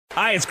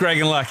Hi, it's Greg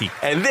and Lucky.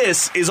 And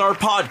this is our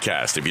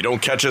podcast. If you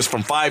don't catch us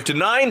from 5 to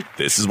 9,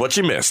 this is what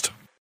you missed.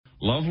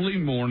 Lovely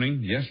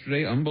morning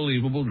yesterday,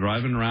 unbelievable,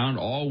 driving around,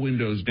 all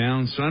windows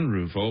down,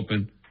 sunroof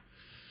open.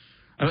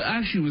 I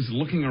actually was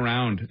looking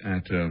around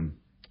at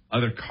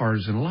other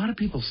cars, and a lot of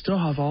people still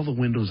have all the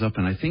windows up,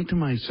 and I think to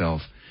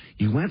myself,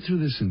 you went through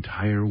this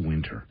entire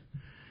winter.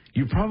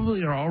 You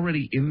probably are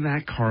already in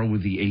that car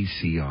with the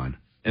AC on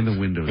and the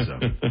windows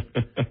up.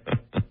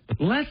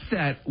 Let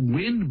that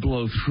wind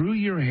blow through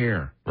your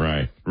hair.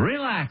 Right.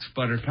 Relax,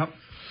 Buttercup.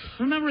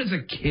 Remember as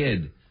a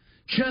kid,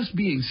 just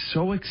being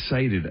so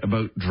excited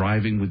about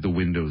driving with the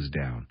windows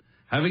down.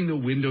 Having the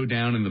window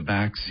down in the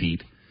back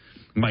seat.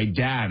 My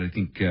dad, I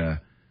think, for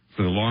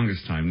the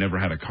longest time, never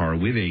had a car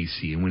with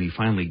AC. And when he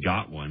finally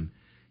got one,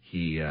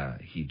 he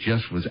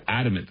just was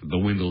adamant that the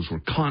windows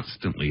were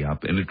constantly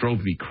up, and it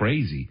drove me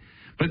crazy.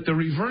 But the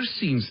reverse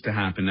seems to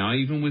happen now,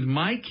 even with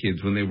my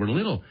kids when they were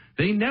little.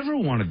 They never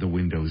wanted the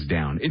windows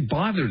down. It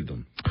bothered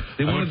them.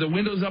 They wanted the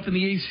windows up and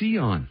the AC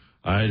on.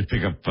 I had to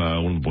pick up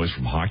one of the boys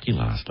from hockey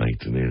last night,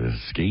 and they had a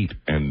skate,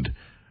 and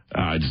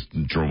I just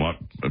drove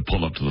up, I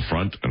pulled up to the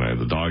front, and I had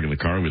the dog in the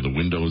car with the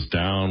windows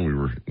down. We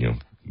were,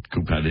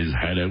 Coop had his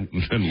head out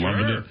and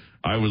loving it.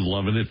 I was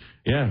loving it.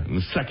 Yeah, and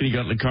the second he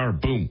got in the car,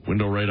 boom,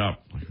 window right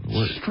up.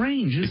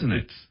 Strange, isn't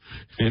it?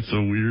 It's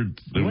a weird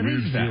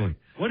feeling.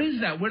 What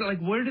is that?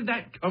 Where did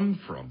that come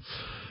from?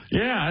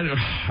 Yeah,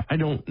 I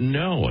don't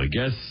know. I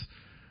guess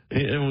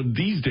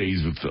these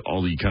days with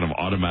all the kind of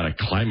automatic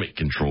climate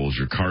controls,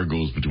 your car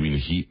goes between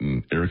heat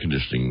and air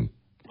conditioning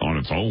on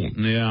its own.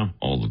 Yeah,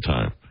 all the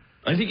time.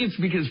 I think it's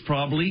because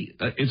probably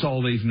it's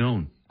all they've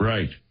known.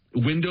 Right.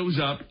 Windows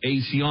up,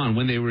 AC on.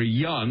 When they were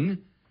young,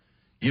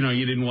 you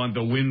didn't want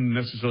the wind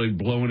necessarily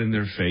blowing in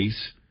their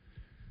face,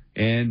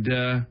 and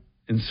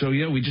so,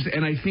 yeah,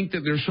 and I think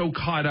that they're so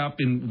caught up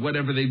in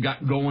whatever they've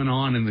got going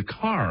on in the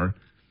car,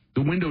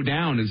 the window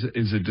down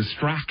is a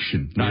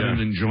distraction, not an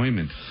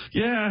enjoyment.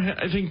 Yeah,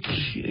 I think,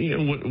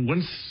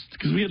 once,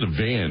 because we had a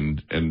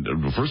van, and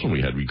the first one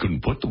we had, we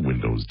couldn't put the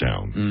windows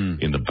down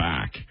in the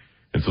back.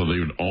 And so they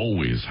would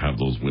always have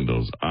those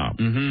windows up.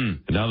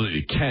 Mm-hmm. And now that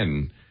you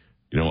can,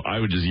 I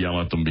would just yell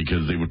at them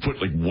because they would put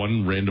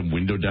one random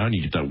window down.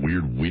 You get that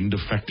weird wind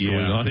effect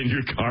going on in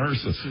your car.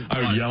 So I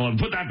would yell and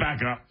put that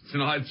back up. It's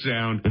an odd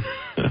sound.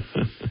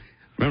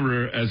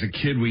 Remember, as a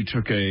kid, we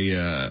took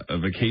a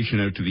vacation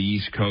out to the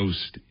East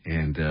Coast,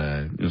 and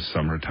it was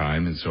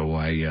summertime, and so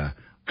I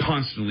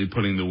constantly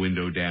putting the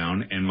window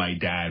down, and my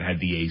dad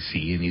had the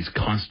AC, and he's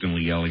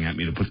constantly yelling at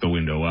me to put the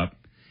window up.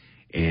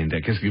 And I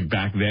guess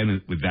back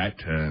then, with that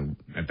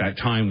at that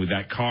time with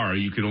that car,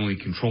 you could only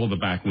control the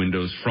back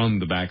windows from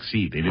the back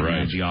seat. They didn't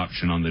have the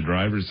option on the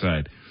driver's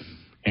side.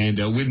 And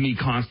with me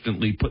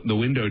constantly putting the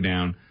window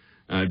down,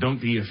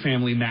 don't the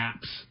family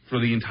maps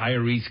for the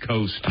entire East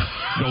Coast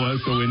go out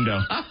the window?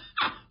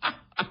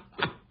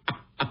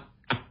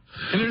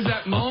 And there's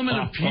that moment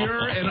of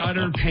pure and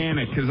utter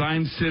panic because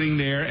I'm sitting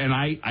there, and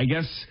I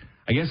guess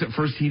at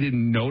first he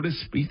didn't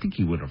notice, but you think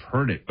he would have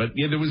heard it. But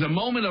yeah, there was a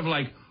moment of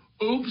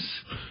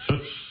oops.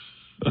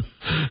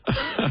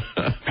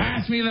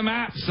 Pass me the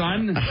map,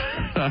 son.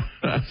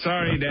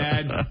 Sorry,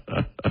 Dad.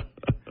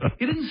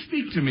 He didn't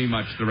speak to me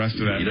much the rest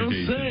of that You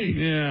vacation. don't say.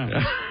 Yeah.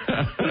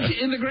 Which,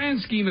 in the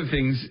grand scheme of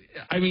things,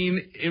 I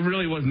mean, it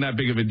really wasn't that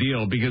big of a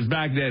deal because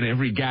back then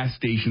every gas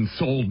station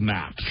sold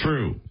maps.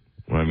 True.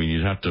 Well, I mean,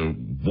 you'd have to,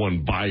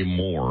 buy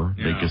more,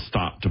 make a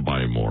stop to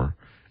buy more.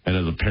 And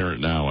as a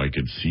parent now, I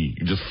could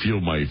just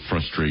feel my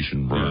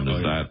frustration burn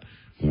if that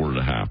were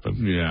to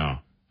happen. Yeah.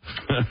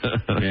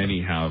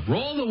 Anyhow,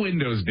 roll the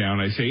windows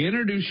down. I say,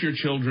 introduce your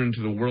children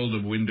to the world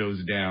of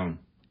windows down.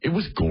 It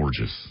was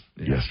gorgeous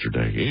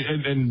yesterday,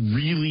 and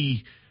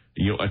really,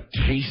 a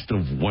taste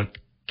of what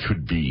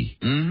could be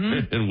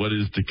and what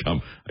is to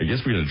come. I guess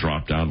we're going to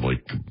drop down to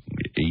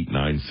 8,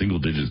 9 single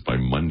digits by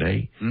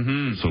Monday.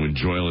 So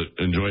enjoy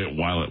it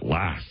while it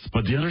lasts.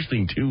 But the other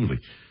thing too,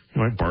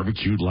 I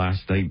barbecued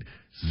last night.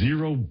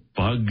 0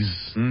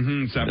 bugs.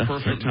 It's that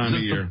perfect time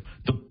of year.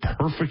 The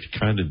perfect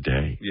kind of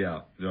day.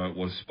 Yeah, it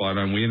was spot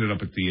on. We ended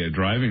up at the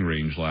driving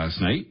range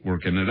last night,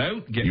 working it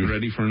out, getting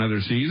ready for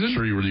another season.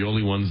 Sure you were the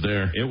only ones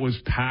there. It was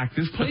packed.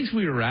 This place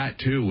we were at,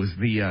 too, was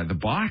the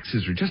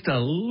boxes were just a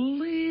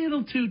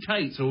little too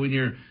tight. So when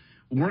you're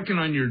working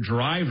on your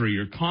driver,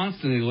 you're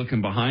constantly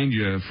looking behind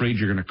you, afraid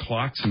you're going to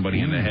clock somebody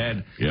in the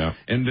head. Yeah.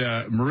 And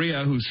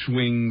Maria, who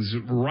swings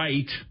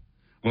right...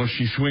 Well,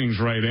 she swings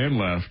right and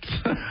left.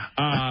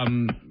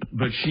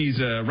 But she's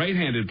a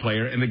right-handed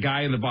player, and the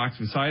guy in the box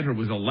beside her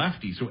was a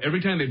lefty. So every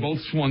time they both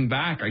swung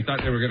back, I thought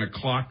they were going to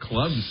clock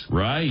clubs.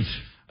 Right.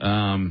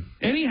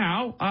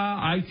 Anyhow,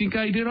 I think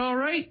I did all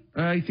right.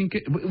 I think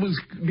it was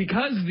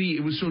because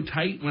it was so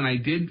tight when I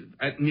did,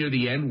 near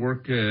the end,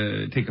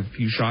 take a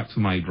few shots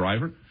with my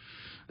driver.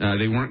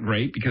 They weren't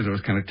great because I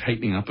was kind of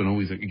tightening up and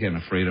always, again,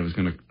 afraid I was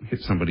going to hit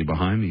somebody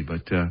behind me.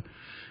 But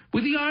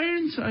with the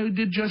irons, I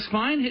did just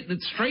fine, hitting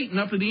it straight and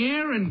up in the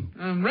air, and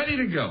I'm ready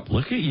to go.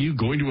 Look at you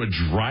going to a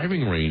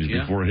driving range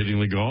before hitting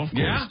the golf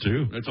course,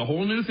 too. It's a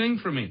whole new thing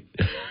for me.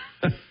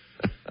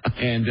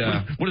 And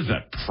what is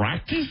that,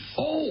 practice?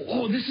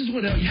 Oh, this is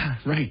what. Yeah,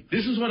 right.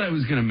 This is what I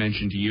was going to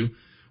mention to you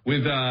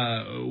with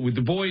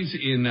the boys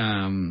in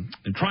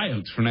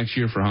tryouts for next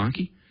year for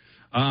hockey.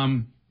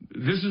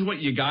 This is what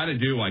you got to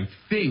do, I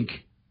think,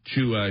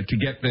 to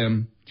get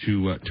them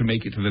to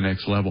make it to the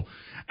next level.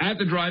 At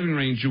the driving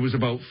range, there was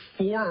about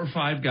 4 or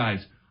 5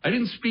 guys. I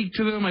didn't speak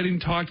to them. I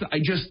didn't talk to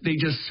them. They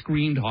just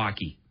screamed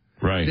hockey.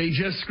 Right. They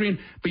just screamed.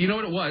 But you know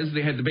what it was?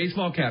 They had the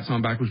baseball caps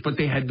on backwards, but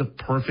they had the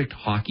perfect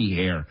hockey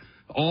hair.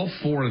 All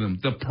 4 of them.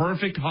 The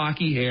perfect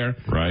hockey hair.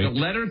 Right. The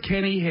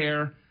Letterkenny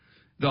hair.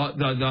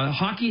 The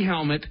hockey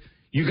helmet.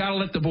 You got to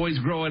let the boys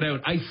grow it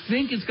out. I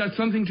think it's got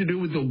something to do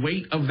with the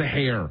weight of the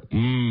hair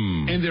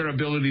and their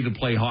ability to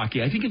play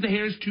hockey. I think if the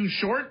hair is too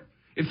short,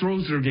 it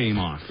throws their game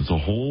off. It's a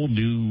whole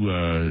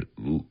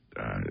new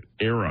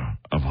era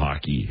of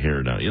hockey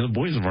hair now. The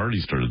boys have already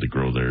started to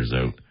grow theirs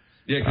out.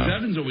 Yeah, because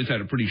Evans always had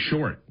it pretty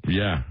short.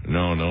 Yeah,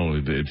 no,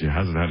 it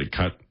hasn't had it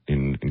cut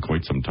in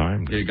quite some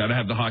time. Yeah, you got to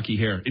have the hockey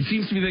hair. It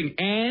seems to be the thing.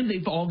 And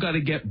they've all got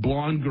to get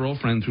blonde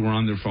girlfriends who are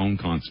on their phone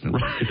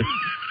constantly. Right.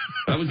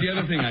 That was the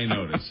other thing I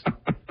noticed.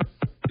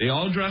 They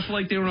all dressed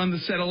like they were on the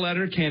set of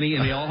Letterkenny,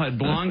 and they all had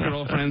blonde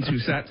girlfriends who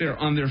sat there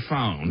on their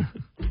phone.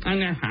 On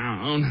their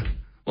phone.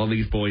 While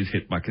these boys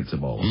hit buckets of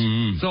balls.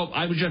 So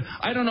I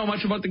don't know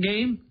much about the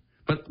game,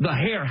 but the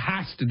hair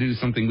has to do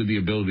something with the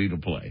ability to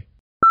play.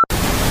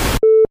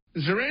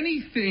 Is there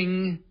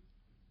anything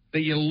that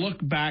you look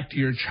back to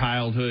your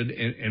childhood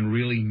and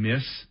really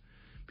miss?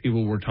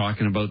 People were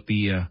talking about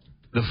the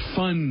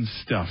fun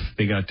stuff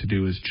they got to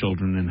do as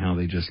children and how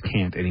they just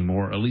can't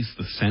anymore, at least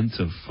the sense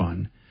of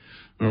fun.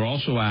 We were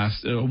also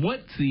asked,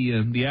 what's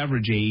the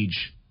average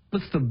age?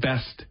 What's the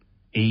best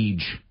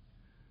age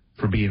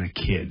for being a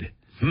kid?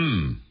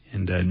 And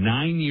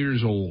 9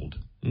 years old.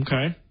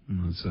 Okay.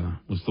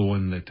 Was the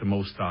one that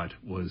most thought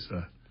was...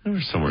 They were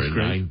somewhere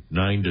in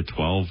 9 to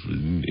 12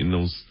 in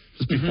those,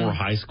 just before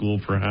high school,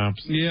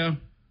 perhaps. Yeah,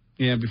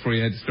 before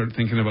you had to start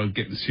thinking about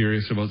getting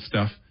serious about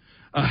stuff.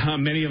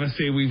 Many of us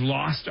say we've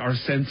lost our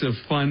sense of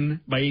fun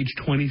by age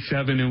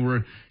 27 and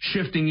we're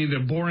shifting into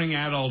boring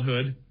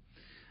adulthood.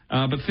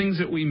 But things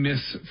that we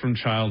miss from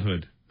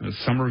childhood, a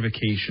summer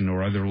vacation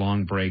or other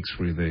long breaks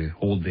where the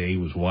whole day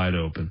was wide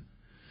open.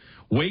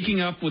 Waking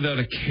up without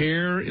a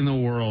care in the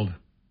world.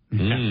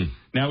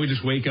 Now we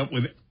just wake up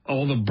with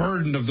all the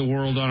burden of the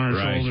world on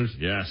our shoulders.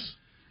 Yes.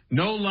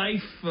 No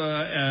life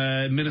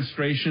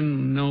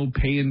administration, no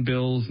paying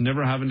bills,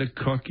 never having to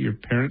cook. Your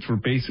parents were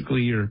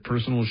basically your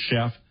personal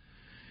chef.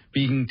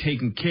 Being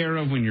taken care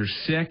of when you're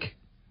sick.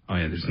 Oh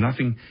yeah, there's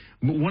nothing.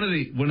 One of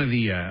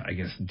the I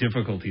guess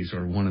difficulties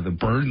or one of the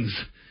burdens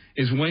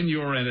is when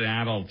you're an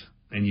adult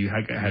and you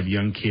have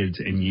young kids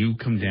and you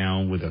come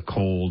down with a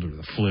cold or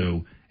the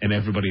flu and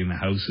everybody in the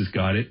house has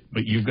got it,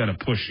 but you've got to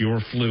push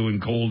your flu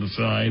and cold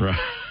aside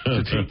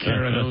to take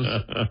care of those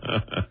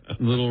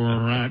little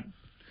rat.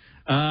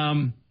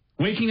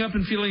 Waking up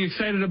and feeling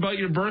excited about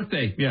your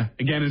birthday. Yeah,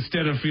 again,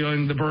 instead of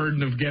feeling the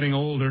burden of getting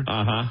older.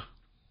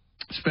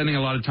 Spending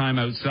a lot of time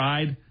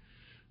outside.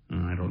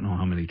 I don't know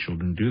how many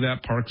children do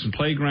that. Parks and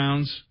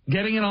playgrounds.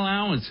 Getting an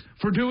allowance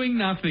for doing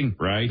nothing.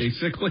 Right.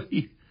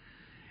 Basically.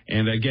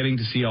 And getting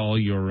to see all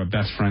your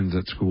best friends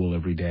at school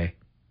every day.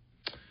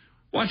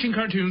 Watching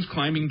cartoons,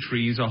 climbing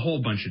trees, a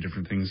whole bunch of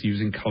different things,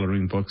 using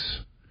coloring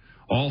books.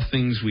 All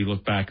things we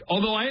look back.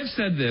 Although I have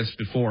said this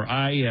before,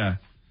 I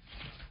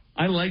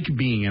like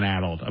being an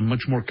adult. I'm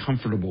much more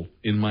comfortable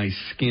in my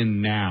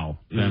skin now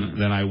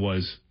than I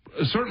was,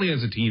 certainly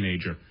as a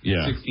teenager.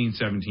 Yeah. 16,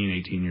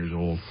 17, 18 years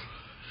old.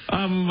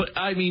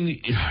 I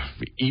mean,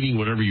 eating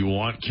whatever you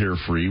want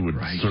carefree would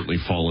certainly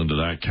fall into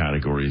that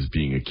category as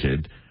being a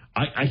kid.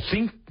 I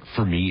think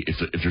for me, if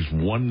there's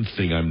one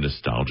thing I'm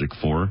nostalgic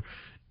for,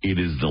 it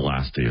is the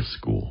last day of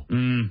school.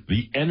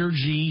 The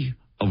energy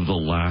of the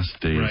last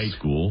day of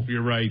school.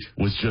 You're right.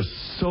 Was just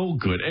so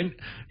good. And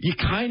you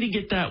kind of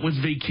get that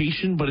with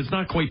vacation, but it's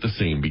not quite the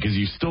same because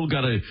you still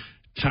got to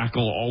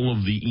tackle all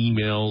of the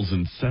emails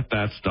and set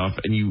that stuff.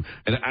 And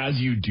as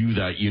you do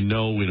that, you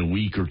know in a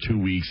week or 2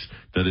 weeks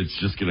that it's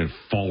just going to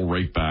fall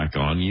right back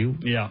on you.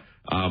 Yeah.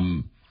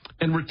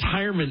 And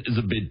retirement is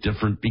a bit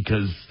different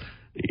because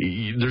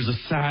there's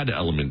a sad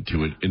element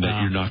to it in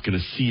that you're not going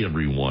to see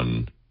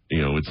everyone.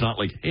 You know, it's not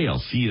like, hey,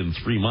 I'll see you in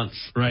 3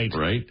 months. Right.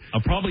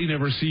 I'll probably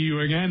never see you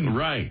again.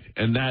 Right.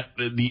 And that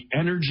the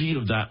energy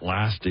of that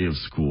last day of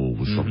school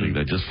was something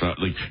that just felt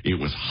like it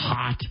was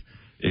hot.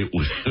 It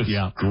was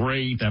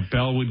great. That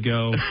bell would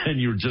go.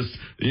 And you're just,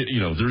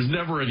 there's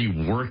never any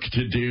work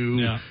to do.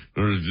 Yeah.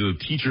 Or the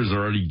teachers are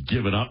already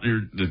given up.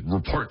 The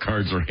report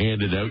cards are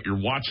handed out.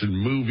 You're watching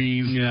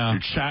movies. Yeah.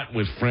 You're chatting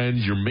with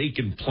friends. You're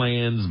making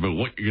plans about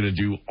what you're going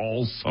to do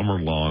all summer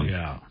long.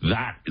 Yeah.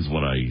 That is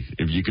what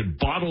if you could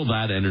bottle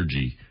that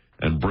energy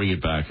and bring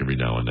it back every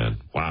now and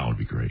then, wow, it'd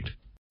be great.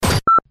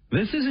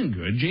 This isn't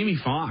good. Jamie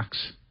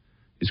Foxx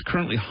is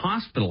currently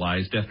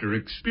hospitalized after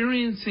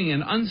experiencing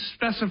an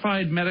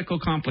unspecified medical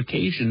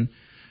complication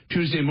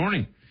Tuesday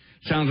morning.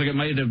 Sounds like it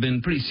might have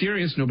been pretty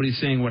serious. Nobody's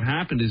saying what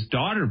happened. His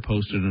daughter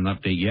posted an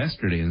update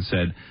yesterday and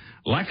said,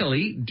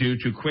 Luckily, due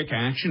to quick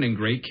action and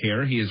great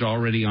care, he is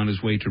already on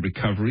his way to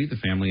recovery. The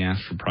family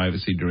asked for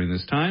privacy during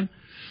this time.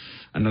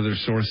 Another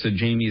source said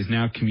Jamie is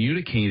now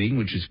communicating,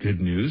 which is good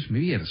news.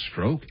 Maybe he had a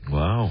stroke.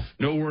 Wow.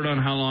 No word on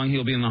how long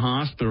he'll be in the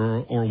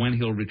hospital or when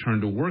he'll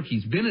return to work.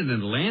 He's been in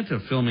Atlanta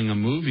filming a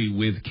movie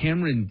with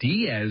Cameron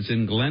Diaz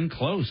and Glenn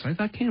Close. I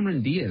thought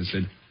Cameron Diaz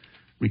had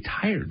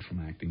retired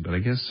from acting, but I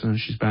guess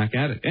she's back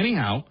at it.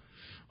 Anyhow,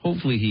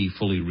 hopefully he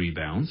fully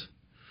rebounds.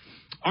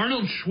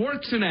 Arnold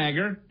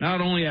Schwarzenegger,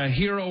 not only a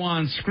hero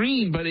on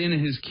screen, but in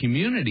his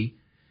community.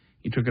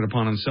 He took it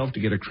upon himself to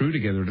get a crew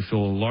together to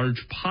fill a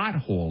large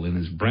pothole in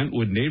his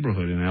Brentwood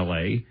neighborhood in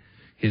L.A.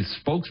 His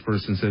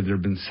spokesperson said there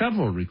have been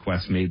several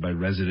requests made by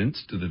residents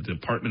to the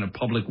Department of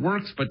Public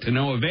Works, but to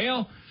no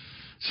avail.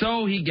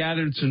 So he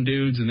gathered some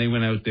dudes, and they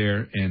went out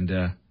there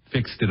and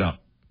fixed it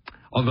up.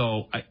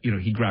 Although,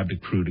 he grabbed a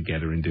crew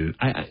together and did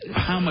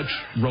how much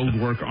road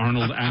work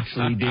Arnold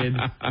actually did.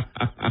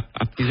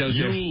 He's out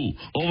there. You,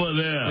 over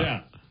there.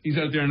 Yeah, he's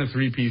out there in a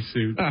three-piece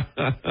suit.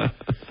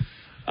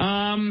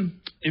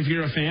 If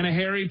you're a fan of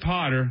Harry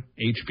Potter,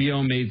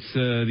 HBO made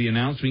the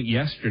announcement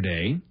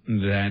yesterday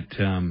that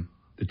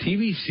the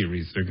TV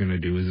series they're going to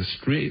do is a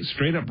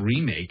straight-up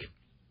remake,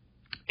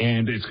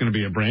 and it's going to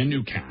be a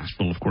brand-new cast.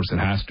 Well, of course, it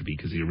has to be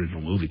because the original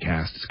movie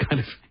cast is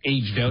kind of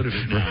aged out of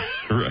it now.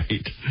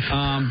 Right.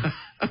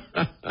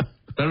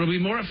 But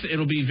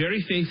it'll be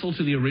very faithful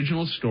to the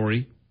original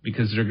story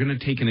because they're going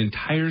to take an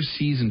entire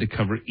season to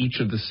cover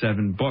each of the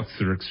 7 books.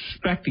 They're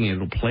expecting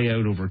it'll play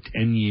out over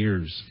 10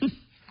 years.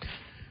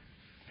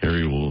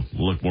 Harry will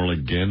look more like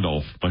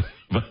Gandalf by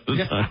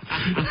the time.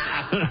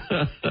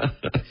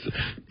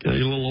 Get a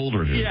little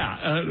older here.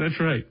 Yeah, that's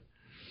right.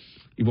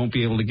 You won't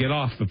be able to get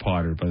off the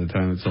Potter by the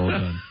time it's all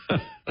done.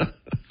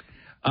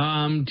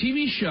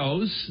 TV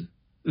shows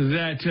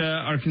that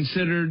are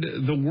considered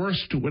the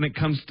worst when it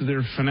comes to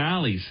their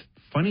finales.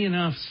 Funny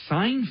enough,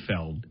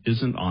 Seinfeld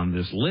isn't on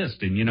this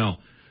list. And,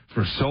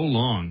 for so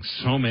long,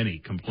 so many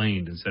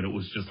complained and said it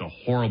was just a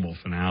horrible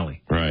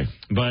finale. Right.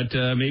 But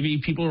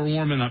maybe people are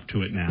warming up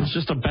to it now. It's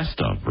just a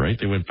best of, right?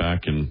 They went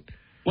back and...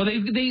 Well,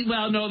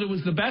 no, there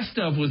was the best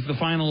of was the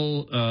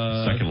final...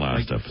 second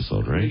last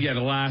episode, right? Yeah, the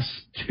last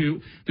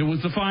 2. There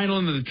was the final,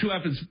 and the 2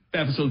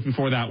 episodes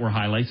before that were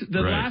highlights. The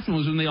last one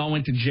was when they all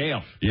went to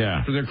jail.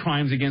 Yeah. For their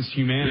crimes against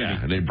humanity.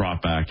 Yeah, and they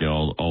brought back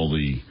all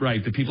the...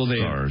 Right, the people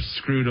stars. They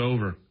screwed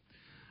over.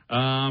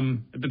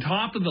 At the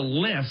top of the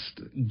list,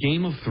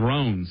 Game of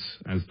Thrones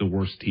as the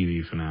worst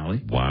TV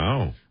finale.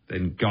 Wow.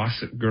 Then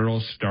Gossip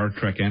Girl, Star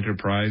Trek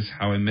Enterprise,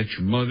 How I Met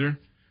Your Mother,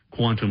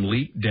 Quantum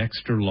Leap,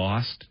 Dexter,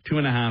 Lost,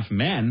 2.5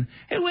 Men.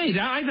 Hey, wait,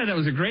 I thought that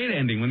was a great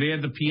ending when they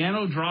had the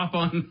piano drop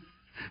on.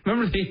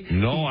 Remember they?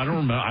 No, I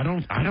don't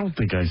remember. I don't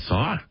think I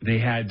saw it. They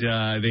had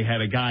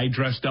a guy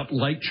dressed up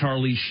like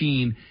Charlie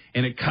Sheen,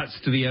 and it cuts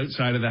to the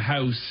outside of the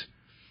house.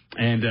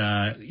 And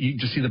you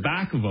just see the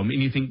back of him,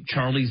 and you think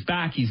Charlie's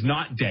back. He's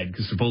not dead,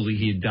 because supposedly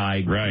he had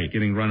died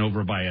getting run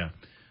over by a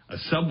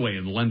subway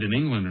in London,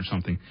 England or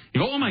something.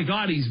 You go, oh, my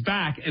God, he's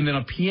back. And then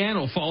a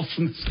piano falls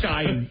from the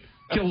sky and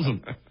kills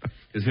him,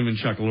 because him and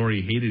Chuck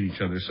Lorre hated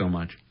each other so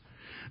much.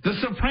 The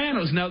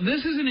Sopranos. Now,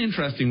 this is an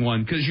interesting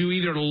one, because you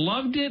either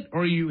loved it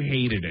or you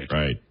hated it.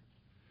 Right.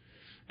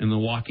 And The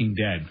Walking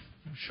Dead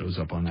shows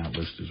up on that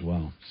list as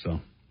well.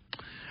 So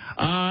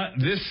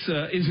this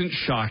isn't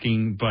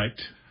shocking, but...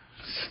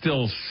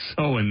 still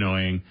so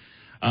annoying.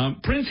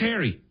 Prince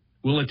Harry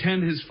will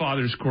attend his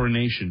father's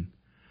coronation,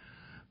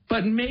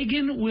 but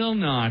Meghan will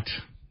not.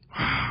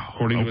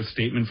 According to a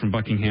statement from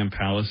Buckingham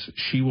Palace,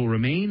 she will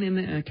remain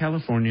in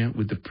California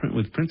with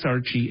Prince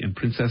Archie and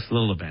Princess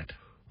Lilibet.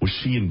 Was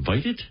she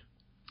invited?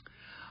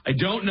 I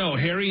don't know.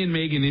 Harry and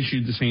Meghan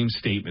issued the same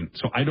statement,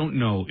 so I don't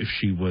know if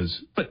she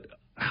was. But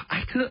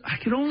I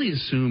could only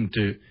assume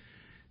to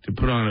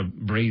put on a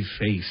brave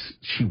face,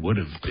 she would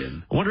have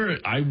been.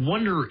 I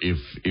wonder if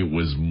it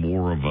was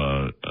more of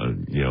a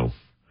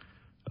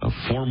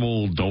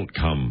formal don't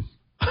come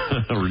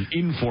or an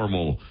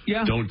informal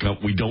don't come.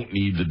 We don't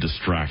need the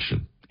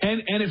distraction.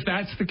 And if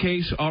that's the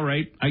case, all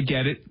right, I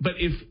get it. But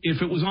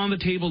if it was on the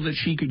table that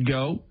she could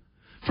go,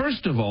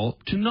 first of all,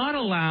 to not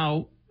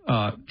allow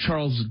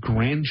Charles'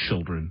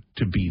 grandchildren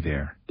to be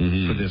there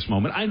for this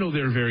moment. I know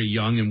they're very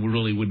young and we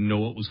really wouldn't know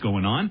what was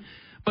going on.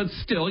 But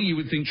still, you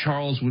would think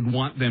Charles would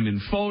want them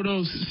in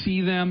photos, see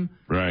them.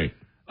 Right.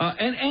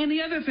 And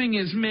the other thing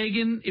is,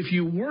 Meghan, if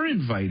you were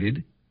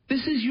invited,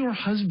 this is your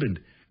husband.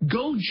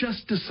 Go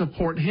just to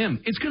support him.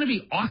 It's going to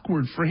be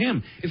awkward for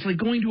him. It's like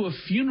going to a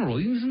funeral.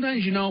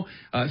 Sometimes,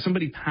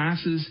 somebody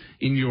passes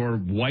in your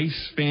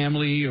wife's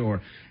family,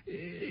 or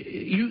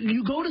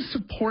you go to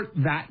support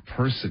that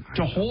person,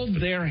 to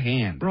hold their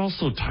hand. We're all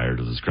so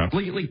tired of this crap.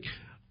 Like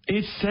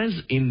it says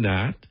in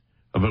that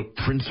about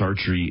Prince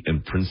Archie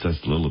and Princess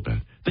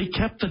Lilibet. They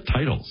kept the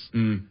titles.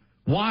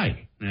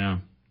 Why? Yeah.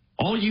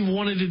 All you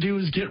wanted to do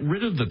is get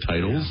rid of the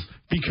titles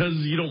because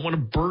you don't want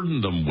to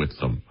burden them with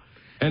them.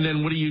 And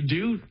then what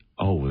do?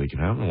 Oh, they can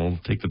have them. Well,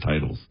 take the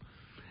titles.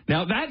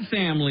 Now, that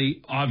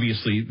family,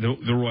 obviously,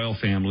 the royal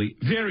family,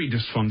 very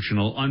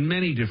dysfunctional on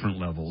many different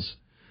levels.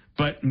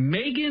 But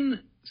Meghan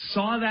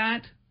saw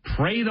that,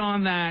 preyed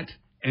on that,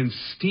 and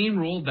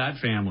steamrolled that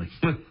family.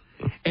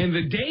 And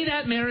the day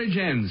that marriage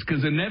ends,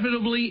 because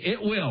inevitably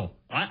it will,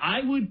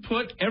 I would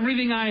put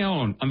everything I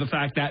own on the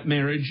fact that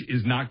marriage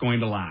is not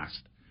going to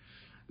last.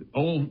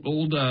 Old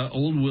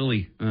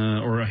Willie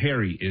or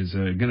Harry is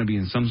going to be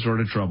in some sort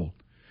of trouble.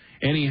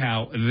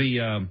 Anyhow,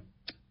 the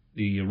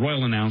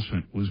royal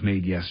announcement was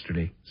made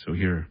yesterday. So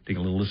here, take a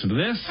little listen to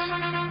this.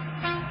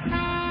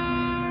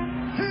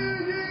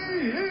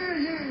 Hear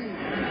ye!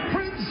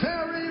 Prince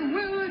Harry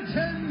will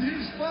attend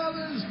his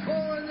father's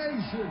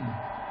coronation.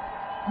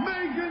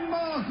 Meghan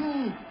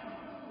Markle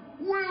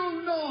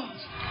will not.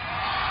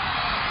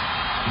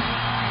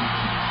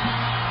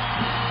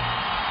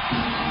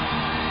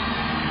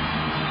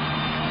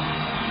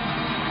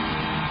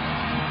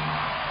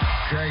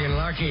 Greg and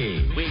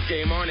Lucky,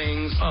 weekday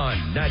mornings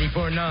on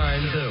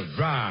 94.9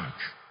 The Rock.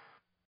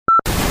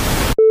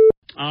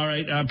 All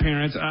right,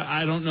 parents,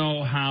 I don't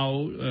know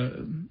how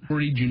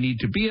worried you need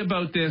to be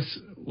about this.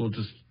 We'll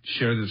just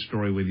share this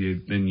story with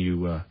you, then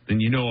you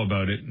know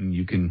about it, and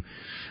you can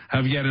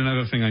have yet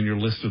another thing on your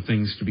list of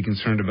things to be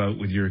concerned about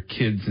with your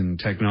kids and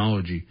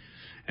technology.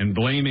 And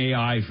blame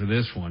AI for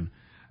this one.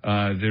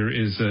 There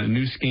is a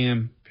new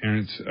scam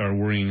parents are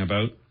worrying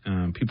about.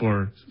 People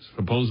are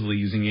supposedly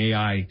using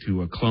AI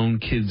to clone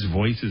kids'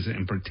 voices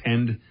and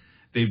pretend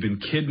they've been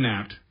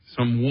kidnapped.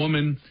 Some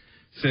woman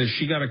says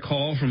she got a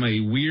call from a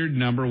weird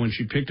number. When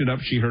she picked it up,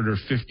 she heard her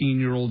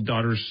 15-year-old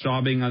daughter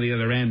sobbing on the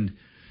other end.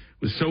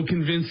 It was so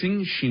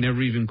convincing, she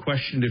never even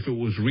questioned if it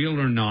was real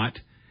or not.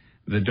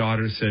 The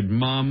daughter said,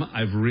 "Mom,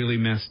 I've really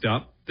messed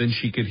up." Then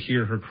she could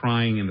hear her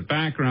crying in the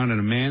background, and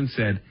a man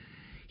said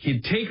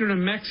he'd take her to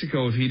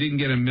Mexico if he didn't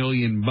get $1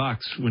 million.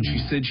 When she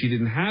said she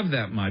didn't have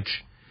that much,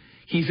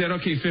 he said,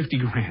 "Okay,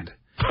 $50,000.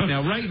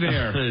 Now, right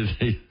there.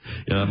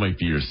 Yeah, that might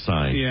be your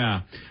sign.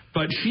 Yeah.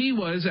 But she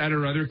was at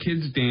her other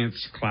kid's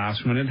dance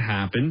class when it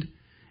happened.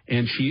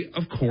 And she,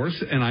 of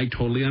course, and I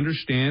totally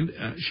understand,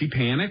 she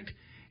panicked.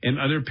 And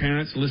other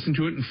parents listened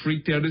to it and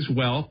freaked out as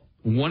well.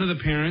 One of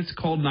the parents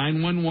called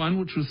 911,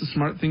 which was the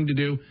smart thing to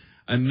do.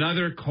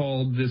 Another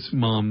called this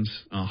mom's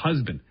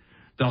husband.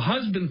 The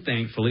husband,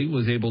 thankfully,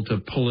 was able to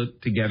pull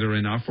it together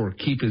enough or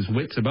keep his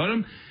wits about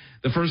him.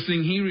 The first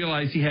thing he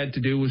realized he had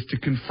to do was to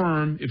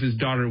confirm if his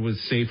daughter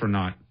was safe or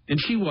not. And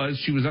she was.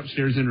 She was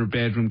upstairs in her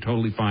bedroom,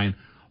 totally fine.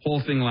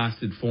 Whole thing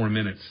lasted 4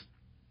 minutes.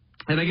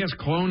 And I guess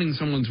cloning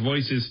someone's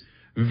voice is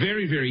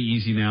very, very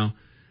easy now.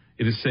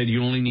 It is said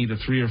you only need a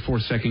 3 or 4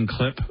 second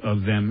clip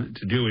of them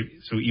to do it.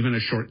 So even a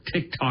short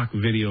TikTok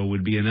video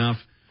would be enough.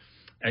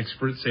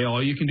 Experts say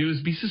all you can do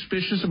is be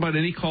suspicious about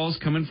any calls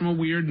coming from a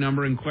weird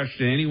number and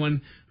question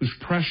anyone who's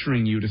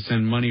pressuring you to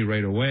send money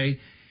right away.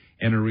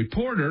 And a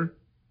reporter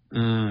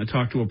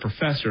talked to a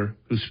professor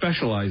who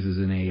specializes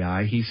in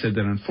AI. He said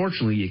that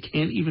unfortunately you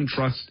can't even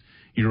trust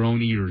your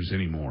own ears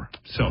anymore.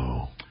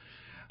 So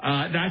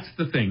that's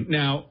the thing.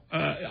 Now,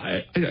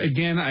 I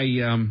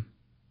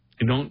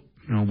don't.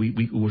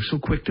 We're so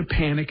quick to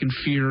panic and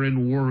fear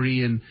and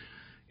worry, and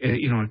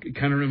it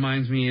kind of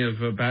reminds me of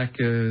back,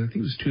 I think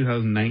it was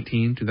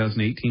 2018,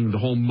 the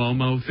whole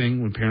Momo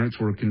thing when parents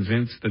were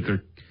convinced that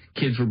their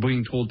kids were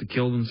being told to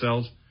kill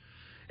themselves.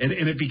 And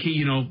it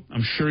became,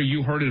 I'm sure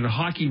you heard it at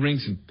hockey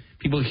rinks, and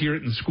people hear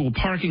it in the school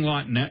parking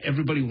lot, and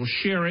everybody will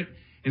share it.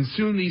 And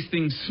soon these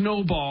things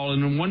snowball,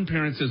 and then one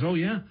parent says, "Oh,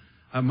 yeah,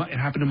 it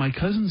happened to my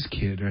cousin's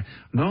kid." Or,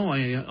 "No,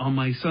 on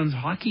my son's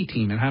hockey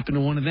team, it happened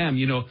to one of them."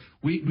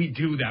 We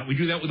do that. We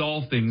do that with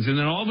all things. And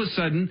then all of a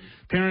sudden,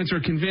 parents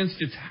are convinced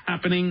it's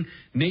happening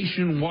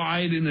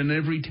nationwide and in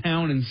every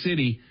town and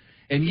city.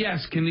 And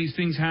yes, can these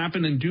things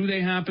happen? And do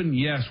they happen?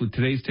 Yes, with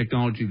today's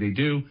technology, they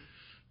do.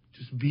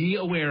 Just be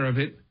aware of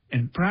it.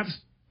 And perhaps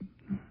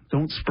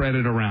don't spread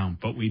it around,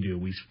 but we do.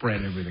 We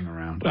spread everything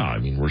around. Well, I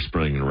mean, we're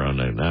spreading it around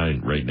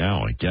right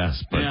now, I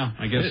guess. But yeah,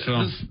 I guess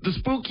so. The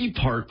spooky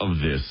part of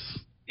this,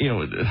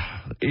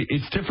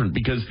 it's different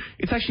because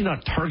it's actually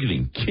not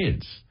targeting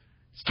kids.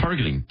 It's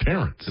targeting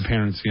parents. The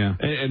parents, yeah.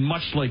 And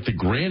much like the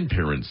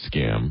grandparent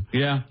scam,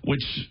 yeah,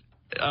 which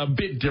a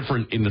bit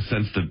different in the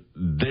sense that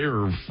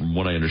they're, from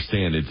what I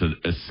understand, it's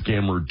a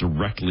scammer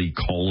directly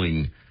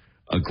calling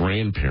a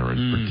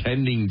grandparent,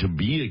 pretending to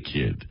be a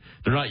kid.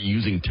 They're not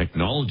using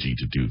technology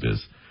to do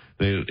this.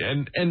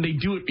 And they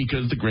do it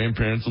because the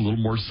grandparent's a little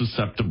more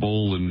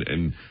susceptible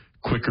and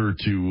quicker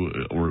to,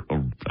 or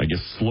I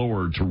guess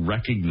slower to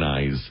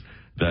recognize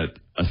that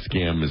a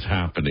scam is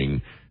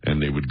happening,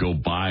 and they would go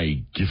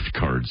buy gift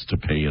cards to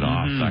pay it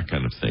off, that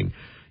kind of thing.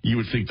 You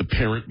would think the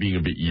parent being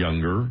a bit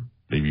younger,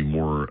 maybe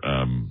more,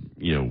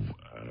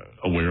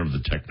 aware of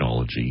the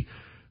technology,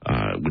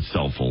 with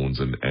cell phones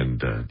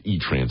and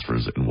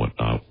e-transfers and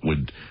whatnot,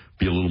 would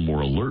be a little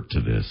more alert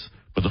to this.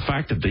 But the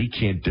fact that they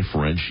can't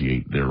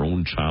differentiate their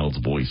own child's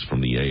voice from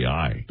the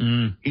AI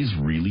is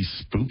really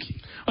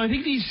spooky. Well, I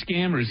think these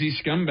scammers, these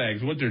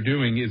scumbags, what they're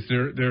doing is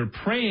they're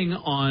preying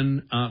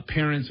on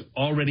parents'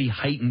 already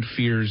heightened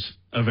fears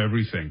of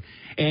everything.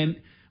 And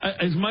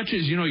as much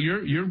as,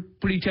 you're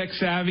pretty tech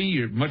savvy,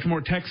 you're much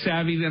more tech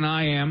savvy than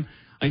I am,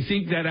 I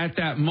think that at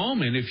that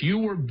moment, if you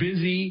were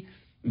busy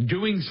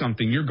doing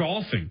something. You're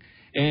golfing,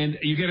 and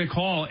you get a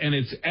call, and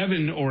it's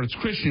Evan or it's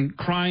Christian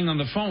crying on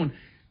the phone.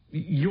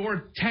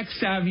 Your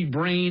tech-savvy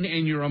brain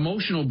and your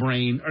emotional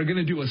brain are going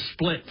to do a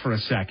split for a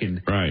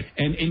second. Right.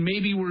 And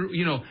maybe we're,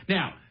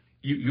 now,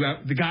 you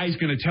have, the guy's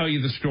going to tell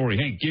you the story.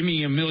 Hey, give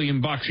me $1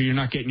 million or you're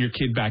not getting your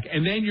kid back.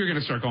 And then you're going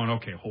to start going,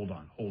 okay, hold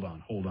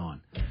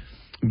on.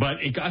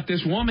 But it got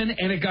this woman,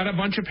 and it got a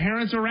bunch of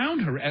parents around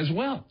her as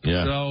well.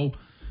 Yeah. So,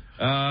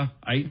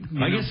 I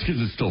guess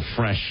because it's still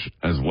fresh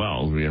as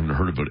well. We haven't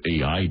heard about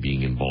AI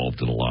being involved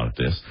in a lot of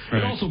this. Right.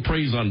 It also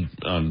preys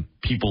on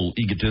people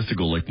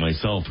egotistical like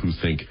myself who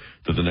think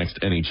that the next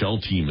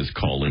NHL team is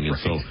calling, and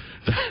so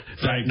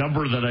that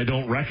number that I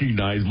don't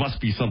recognize must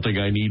be something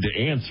I need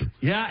to answer.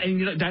 Yeah,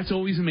 and that's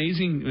always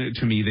amazing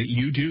to me that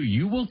you do.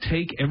 You will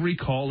take every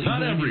call.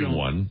 Not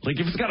everyone. Like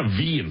if it's got a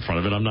V in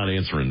front of it, I'm not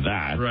answering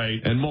that. Right.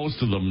 And most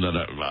of them that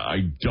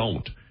I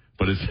don't.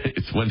 But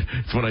it's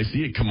when I see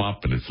it come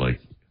up and it's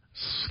like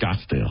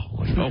Scottsdale.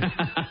 Like, oh,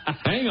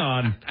 hang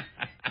on.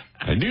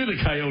 I knew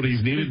the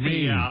Coyotes needed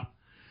me.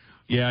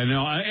 Yeah,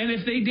 no. And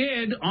if they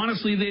did,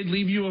 honestly, they'd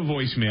leave you a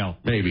voicemail.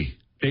 Maybe.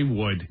 They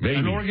would. Maybe.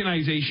 An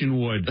organization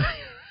would.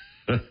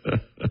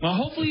 Well,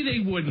 hopefully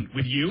they wouldn't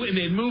with you, and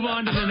they'd move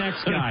on to the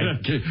next guy.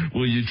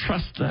 Will you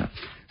trust that?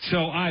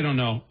 So, I don't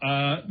know.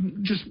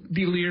 Just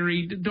be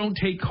leery. Don't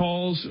take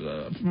calls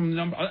from the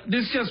number.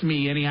 This is just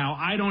me, anyhow.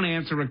 I don't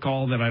answer a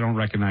call that I don't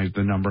recognize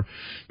the number.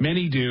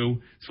 Many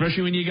do,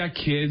 especially when you got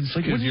kids.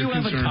 Like, wouldn't you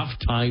have a tough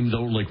time,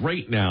 though? Like,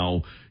 right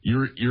now,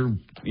 you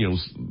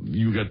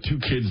got 2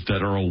 kids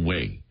that are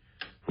away,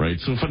 right?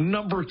 So if a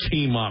number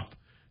came up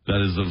that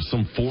is of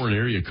some foreign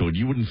area code,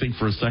 you wouldn't think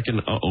for a second,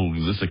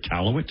 is this a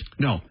Iqaluit?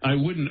 No, I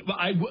wouldn't.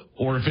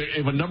 Or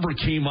if a number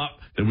came up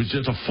that was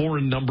just a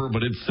foreign number,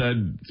 but it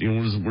said,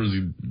 where's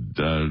he,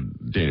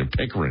 Daniel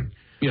Pickering?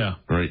 Yeah.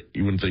 Right?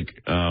 You wouldn't think,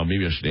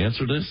 maybe I should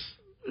answer this?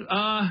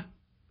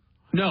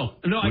 No.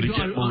 Would it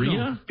get Maria?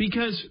 No.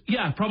 Because,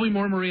 probably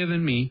more Maria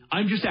than me.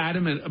 I'm just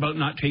adamant about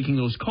not taking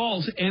those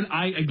calls. And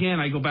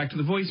I go back to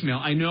the voicemail.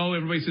 I know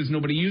everybody says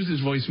nobody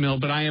uses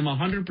voicemail, but I am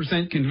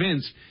 100%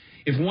 convinced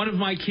if one of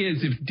my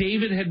kids, if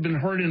David had been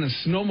hurt in a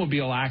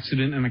snowmobile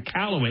accident in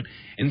Iqaluit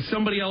and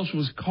somebody else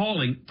was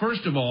calling,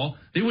 first of all,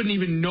 they wouldn't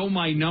even know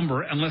my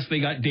number unless they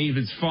got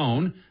David's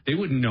phone. They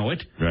wouldn't know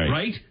it,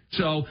 right?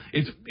 So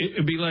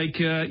it'd be like,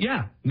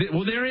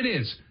 well, there it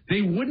is.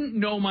 They wouldn't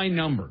know my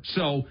number.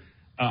 So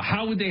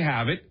how would they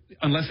have it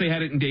unless they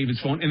had it in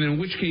David's phone? And then in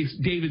which case,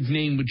 David's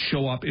name would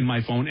show up in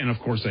my phone, and, of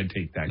course, I'd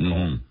take that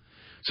call.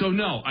 So,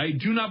 no, I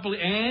do not believe.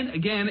 And,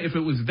 again, if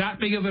it was that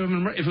big of a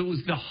number, if it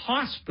was the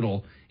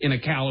hospital in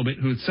Iqaluit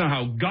who had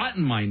somehow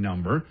gotten my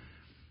number,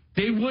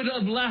 they would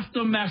have left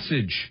a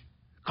message.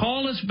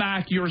 Call us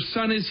back. Your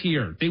son is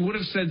here. They would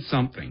have said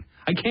something.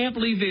 I can't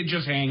believe they'd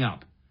just hang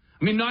up.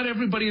 I mean, not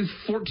everybody is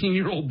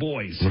 14-year-old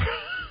boys.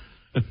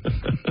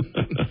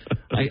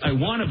 I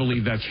want to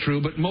believe that's true,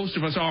 but most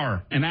of us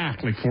are and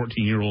act like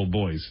 14-year-old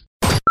boys.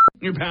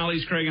 Your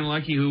pallies, Craig and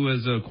Lucky, who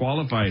has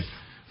qualified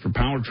for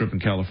Power Trip in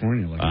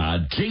California.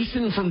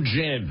 Jason from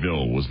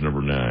Janetville was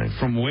number 9.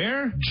 From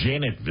where?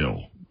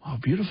 Janetville. Oh,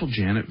 beautiful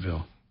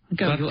Janetville.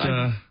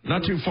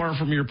 Not too far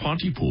from your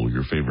Pontypool,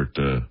 your favorite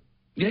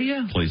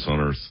place on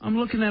Earth. I'm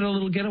looking at a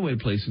little getaway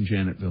place in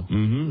Janetville.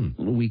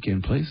 A little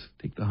weekend place.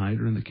 Take the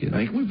Hyder and the kids. I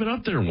think we've been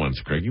up there once,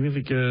 Craig. You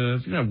think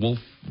Wolf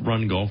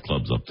Run Golf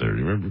Club's up there. Do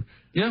you remember?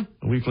 Yeah.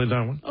 We played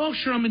that one? Oh,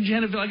 sure. I'm in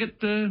Janetville.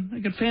 I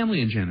got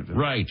family in Janetville.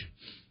 Right.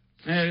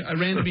 I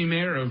ran to be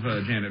mayor of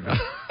Janetville.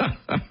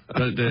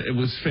 But it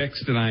was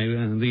fixed,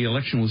 and the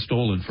election was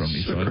stolen from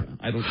me, so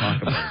I don't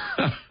talk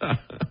about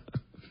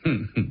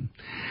it.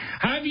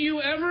 Have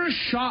you ever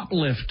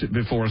shoplifted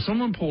before?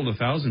 Someone polled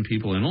 1,000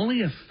 people, and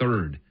only a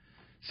third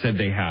said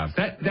they have.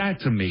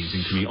 That's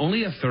amazing to me.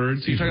 Only a third.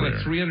 So you're talking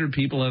like 300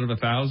 people out of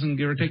 1,000,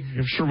 give or take.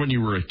 I'm sure when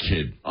you were a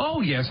kid.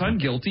 Oh, yes, I'm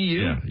guilty.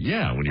 You?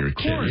 Yeah, when you're a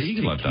kid. You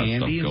can let that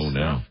stuff go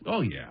now.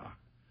 Oh, yeah.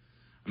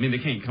 I mean, they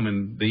can't come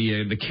in.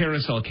 The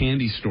Carousel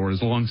candy store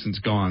is long since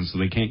gone, so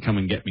they can't come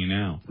and get me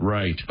now.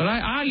 Right. But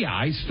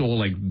I stole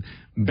like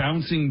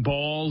bouncing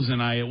balls,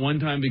 and I at one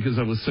time, because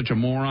I was such a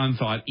moron,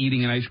 thought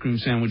eating an ice cream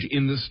sandwich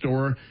in the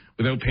store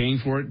without paying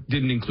for it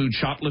didn't include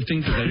shoplifting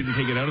because I didn't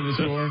take it out of the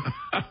store.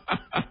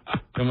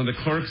 And when the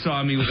clerk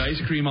saw me with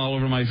ice cream all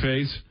over my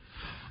face,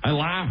 I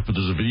laugh, but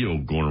there's a video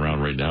going around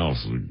right now,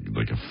 so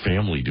like a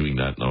family doing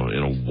that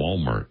in a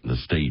Walmart in the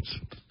States.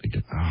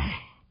 Thinking,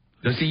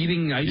 just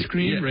eating ice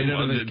cream right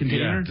out of the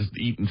container? Yeah, just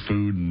eating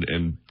food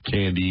and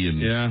candy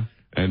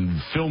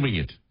and filming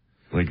it.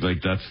 Like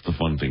that's the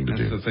fun thing to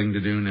do. That's the thing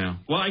to do now.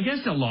 Well, I guess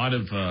a lot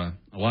of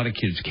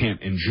kids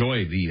can't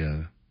enjoy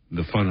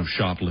the fun of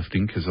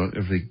shoplifting because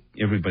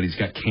everybody's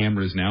got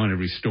cameras now and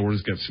every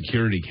store's got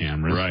security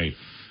cameras. Right.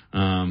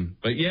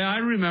 But yeah, I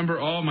remember,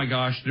 oh my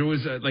gosh, there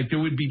was there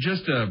would be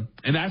just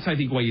and that's I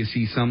think why you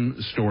see some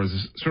stores,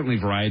 certainly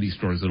variety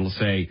stores, that'll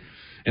say,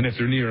 and if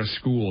they're near a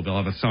school, they'll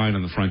have a sign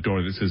on the front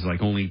door that says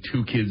like only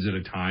 2 kids at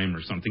a time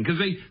or something, because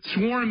they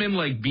swarm in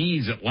like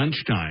bees at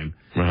lunchtime.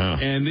 Uh-huh.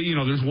 And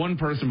there's one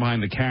person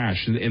behind the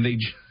cash, and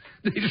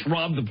They just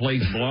robbed the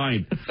place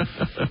blind.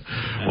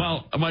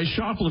 Well, my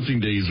shoplifting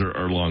days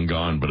are long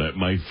gone, but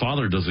my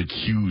father does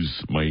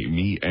accuse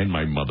me and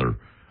my mother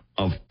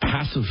of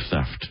passive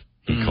theft,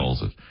 he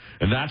calls it.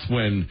 And that's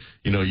when,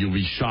 you'll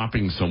be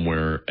shopping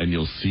somewhere and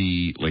you'll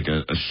see like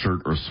a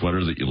shirt or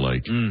sweater that you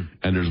like,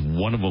 and there's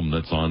one of them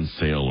that's on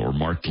sale or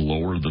marked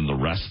lower than the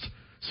rest.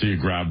 So you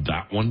grab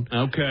that one.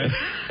 Okay.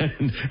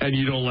 and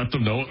you don't let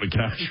them know at the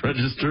cash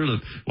register that,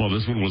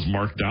 this one was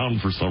marked down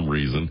for some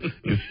reason.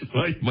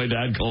 My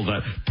dad calls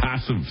that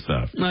passive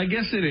theft. I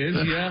guess it is,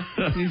 yeah.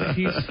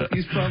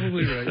 He's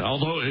probably right.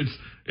 Although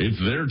it's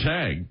their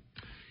tag.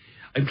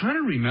 I'm trying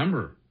to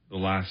remember the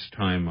last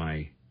time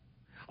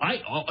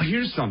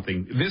here's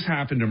something. This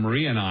happened to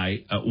Maria and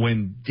I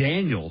when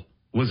Daniel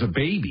was a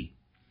baby.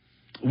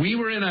 We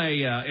were in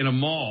a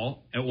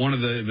mall at one of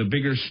the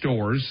bigger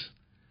stores.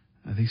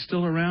 Are they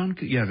still around?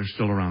 Yeah, they're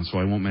still around, so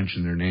I won't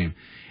mention their name.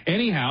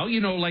 Anyhow,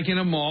 like in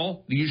a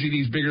mall, usually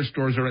these bigger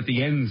stores are at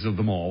the ends of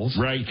the malls.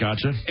 Right,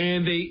 gotcha.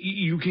 And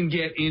you can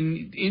get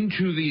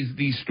into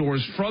these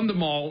stores from the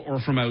mall or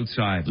from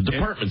outside. The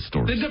department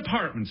stores. The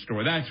department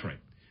store, that's right.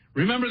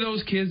 Remember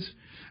those kids?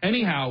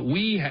 Anyhow,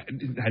 we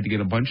had to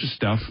get a bunch of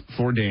stuff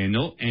for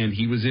Daniel, and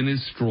he was in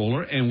his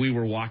stroller, and we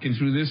were walking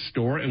through this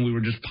store, and we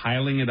were just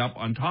piling it up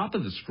on top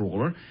of the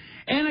stroller.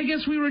 And I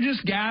guess we were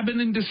just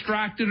gabbing and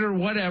distracted or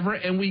whatever,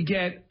 and we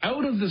get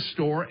out of the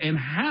store and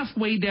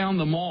halfway down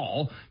the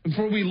mall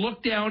before we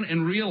look down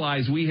and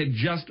realize we had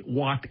just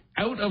walked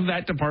out of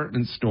that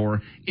department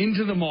store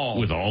into the mall.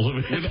 With all of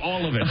it? With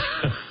all of it.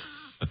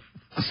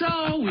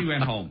 So we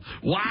went home.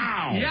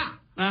 Wow. Yeah.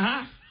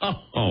 Uh-huh.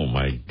 Oh,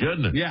 my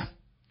goodness. Yeah.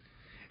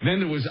 Then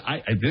there was,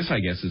 this I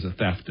guess is a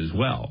theft as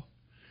well.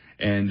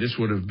 And this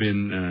would have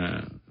been,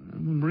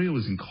 when Maria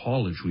was in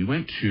college,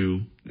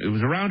 it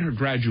was around her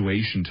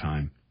graduation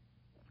time.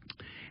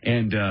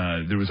 And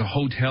there was a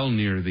hotel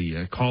near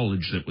the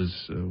college that was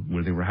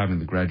where they were having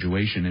the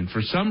graduation. And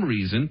for some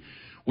reason,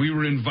 we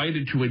were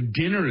invited to a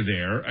dinner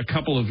there a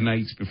couple of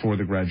nights before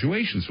the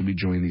graduation. So we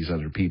joined these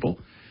other people.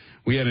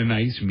 We had a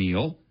nice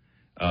meal.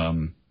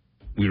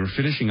 We were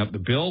finishing up. The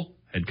bill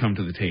had come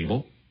to the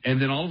table. And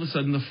then all of a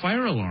sudden, the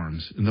fire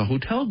alarms in the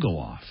hotel go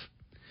off.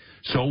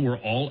 So we're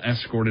all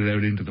escorted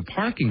out into the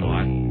parking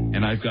lot,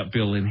 and I've got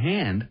Bill in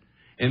hand.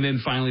 And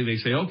then finally they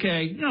say,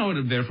 okay,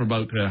 we're there for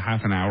about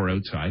half an hour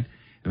outside.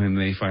 And then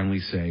they finally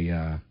say,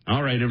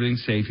 all right,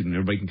 everything's safe, and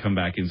everybody can come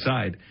back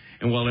inside.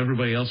 And while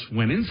everybody else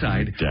went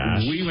inside,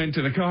 we went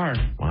to the car.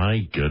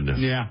 My goodness.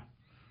 Yeah.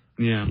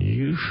 Yeah.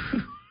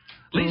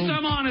 At least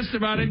I'm honest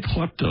about it.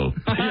 Klepto.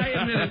 I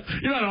admit it.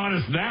 You're not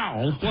honest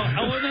now.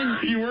 Well,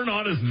 then you weren't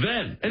honest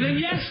then. And then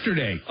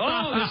yesterday.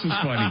 Oh, this was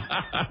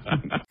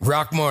funny.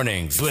 Rock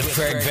Mornings with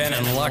Craig Venn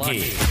and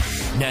Lucky.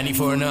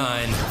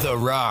 94.9 The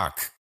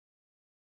Rock.